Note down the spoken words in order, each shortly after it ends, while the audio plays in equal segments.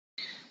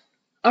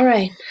All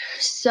right,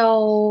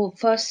 so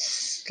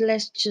first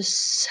let's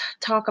just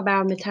talk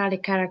about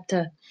metallic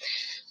character.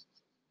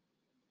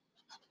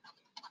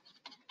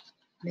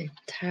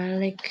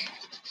 Metallic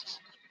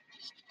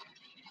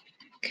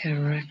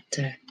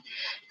character.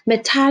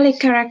 Metallic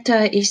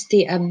character is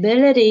the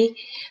ability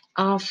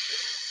of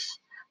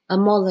a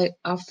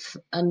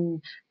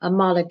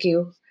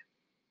molecule,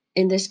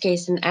 in this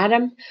case an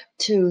atom,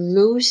 to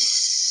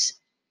lose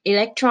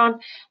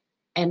electron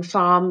and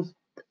form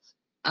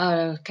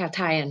a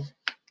cation.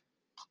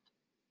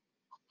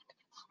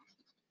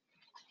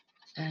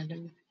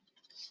 Atom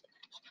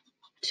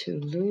to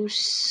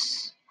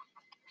lose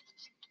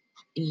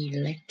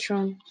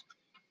electron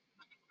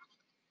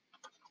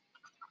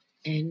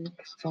and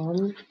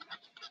form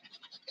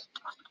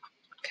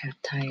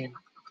cation.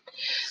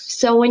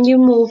 So when you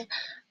move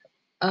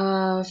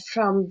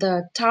from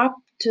the top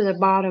to the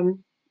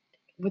bottom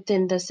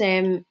within the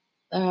same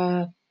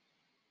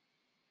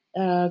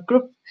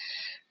group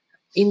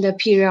in the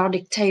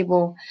periodic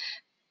table,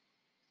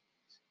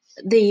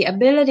 the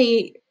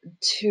ability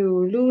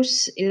to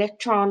lose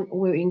electron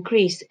will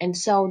increase, and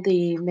so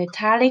the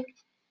metallic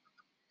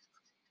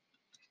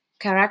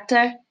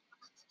character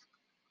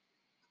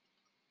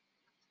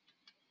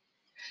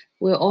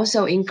will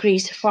also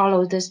increase,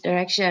 follow this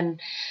direction.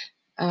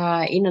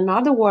 In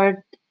another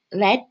word,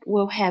 lead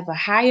will have a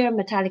higher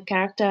metallic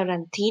character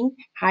than tin,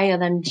 higher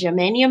than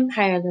germanium,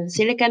 higher than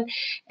silicon,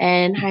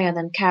 and higher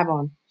than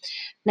carbon.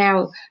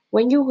 Now,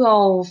 when you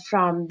go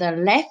from the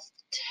left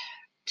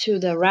to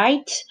the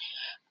right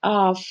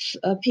of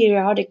a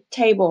periodic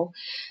table,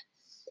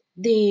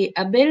 the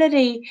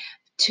ability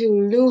to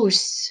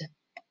lose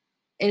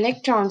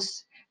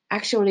electrons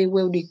actually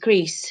will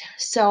decrease.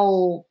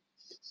 So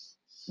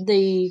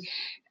the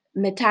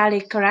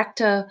metallic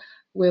character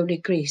will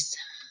decrease.